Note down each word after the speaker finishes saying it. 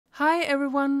Hi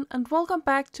everyone, and welcome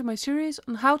back to my series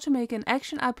on how to make an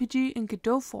action RPG in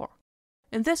Godot 4.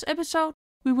 In this episode,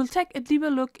 we will take a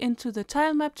deeper look into the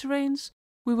TileMap terrains.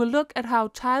 We will look at how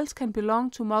tiles can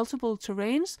belong to multiple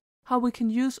terrains, how we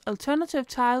can use alternative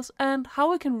tiles, and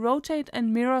how we can rotate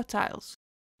and mirror tiles.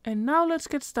 And now let's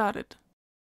get started.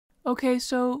 Okay,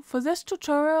 so for this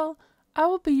tutorial, I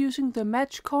will be using the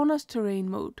Match Corners terrain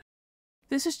mode.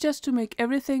 This is just to make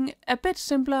everything a bit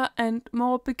simpler and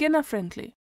more beginner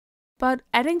friendly. But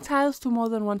adding tiles to more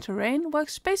than one terrain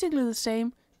works basically the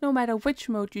same no matter which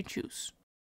mode you choose.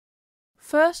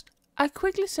 First, I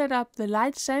quickly set up the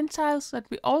light sand tiles that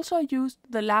we also used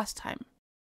the last time.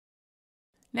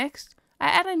 Next, I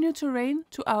add a new terrain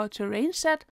to our terrain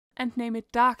set and name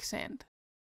it dark sand.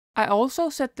 I also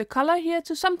set the color here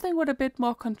to something with a bit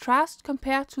more contrast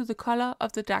compared to the color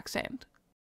of the dark sand.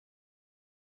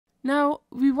 Now,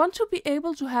 we want to be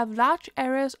able to have large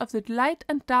areas of the light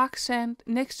and dark sand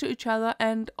next to each other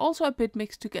and also a bit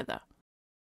mixed together.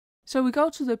 So we go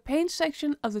to the paint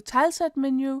section of the tileset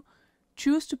menu,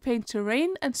 choose to paint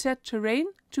terrain and set terrain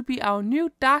to be our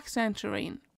new dark sand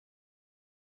terrain.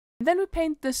 And then we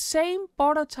paint the same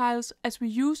border tiles as we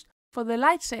used for the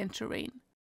light sand terrain.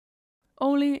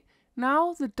 Only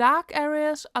now the dark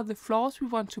areas are the floors we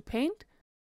want to paint,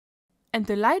 and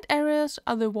the light areas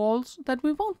are the walls that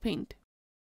we won't paint.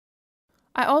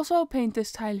 I also paint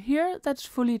this tile here that's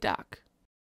fully dark.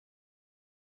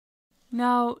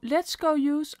 Now let's go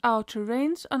use our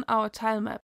terrains on our tile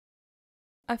map.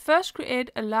 I first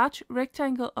create a large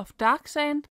rectangle of dark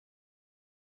sand,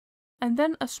 and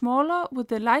then a smaller with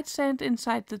the light sand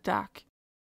inside the dark,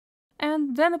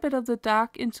 and then a bit of the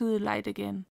dark into the light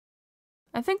again.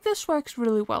 I think this works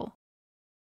really well.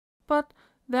 But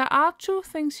there are two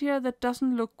things here that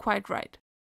doesn't look quite right.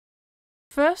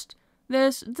 First,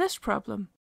 there's this problem.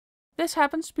 This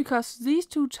happens because these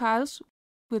two tiles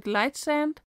with light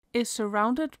sand is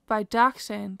surrounded by dark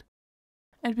sand.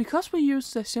 And because we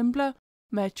use the simpler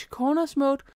Match Corners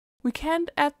mode, we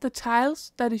can't add the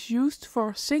tiles that is used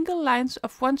for single lines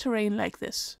of one terrain like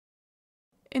this.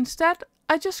 Instead,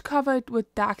 I just cover it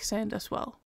with dark sand as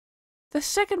well. The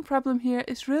second problem here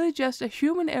is really just a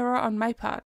human error on my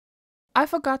part. I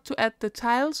forgot to add the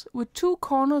tiles with two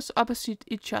corners opposite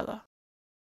each other.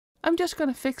 I'm just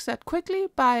gonna fix that quickly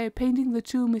by painting the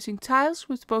two missing tiles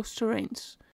with both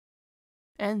terrains.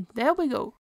 And there we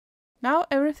go. Now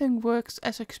everything works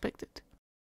as expected.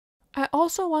 I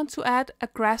also want to add a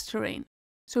grass terrain,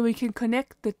 so we can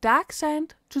connect the dark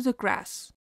sand to the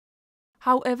grass.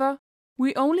 However,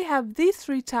 we only have these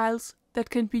three tiles that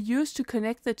can be used to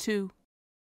connect the two.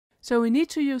 So we need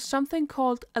to use something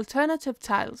called alternative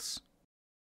tiles.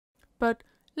 But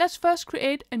let's first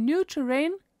create a new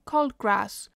terrain called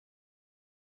grass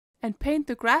and paint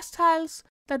the grass tiles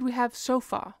that we have so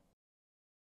far.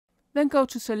 Then go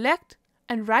to select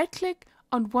and right click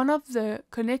on one of the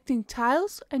connecting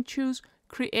tiles and choose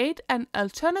create an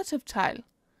alternative tile.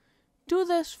 Do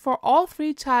this for all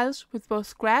three tiles with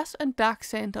both grass and dark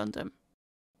sand on them.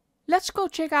 Let's go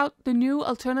check out the new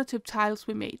alternative tiles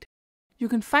we made. You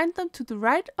can find them to the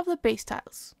right of the base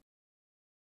tiles.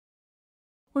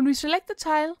 When we select the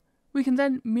tile, we can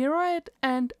then mirror it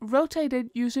and rotate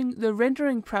it using the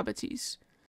rendering properties.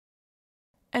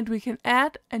 And we can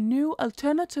add a new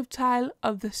alternative tile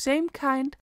of the same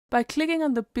kind by clicking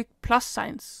on the big plus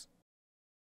signs.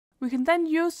 We can then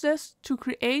use this to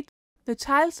create the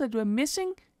tiles that we're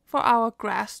missing for our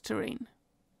grass terrain.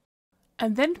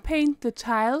 And then paint the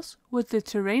tiles with the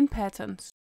terrain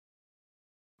patterns.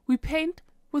 We paint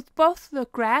with both the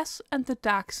grass and the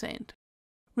dark sand.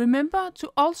 Remember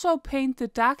to also paint the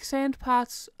dark sand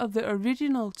parts of the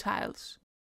original tiles.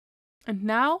 And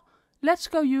now, let's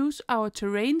go use our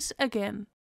terrains again.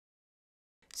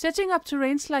 Setting up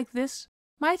terrains like this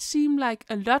might seem like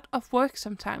a lot of work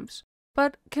sometimes,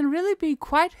 but can really be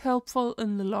quite helpful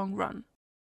in the long run.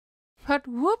 But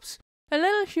whoops, a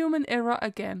little human error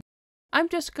again. I'm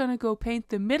just gonna go paint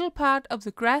the middle part of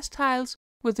the grass tiles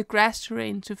with the grass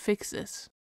terrain to fix this.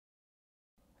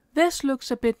 This looks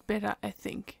a bit better, I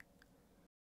think.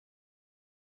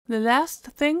 The last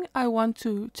thing I want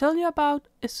to tell you about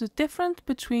is the difference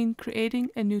between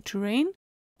creating a new terrain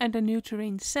and a new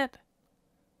terrain set.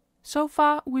 So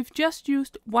far, we've just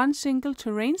used one single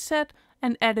terrain set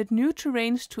and added new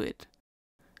terrains to it,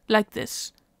 like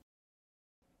this.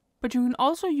 But you can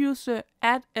also use the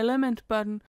Add Element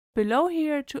button below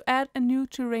here to add a new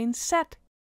terrain set.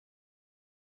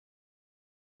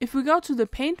 If we go to the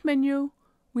Paint menu,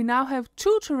 we now have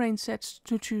two terrain sets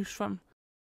to choose from,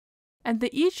 and they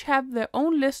each have their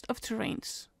own list of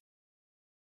terrains.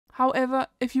 However,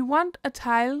 if you want a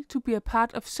tile to be a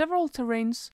part of several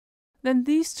terrains, then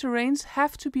these terrains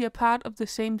have to be a part of the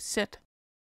same set.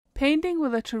 Painting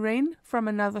with a terrain from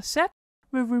another set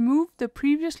will remove the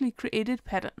previously created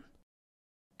pattern.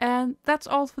 And that's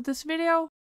all for this video.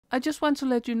 I just want to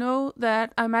let you know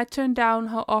that I might turn down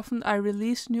how often I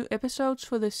release new episodes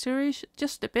for this series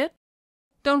just a bit.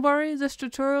 Don't worry, this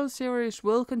tutorial series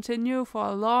will continue for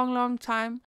a long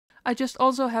time. I just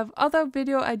also have other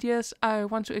video ideas I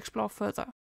want to explore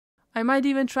further. I might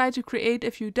even try to create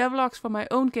a few devlogs for my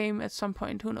own game at some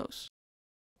point, who knows.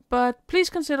 But please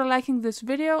consider liking this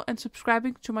video and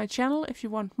subscribing to my channel if you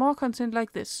want more content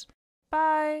like this.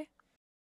 Bye!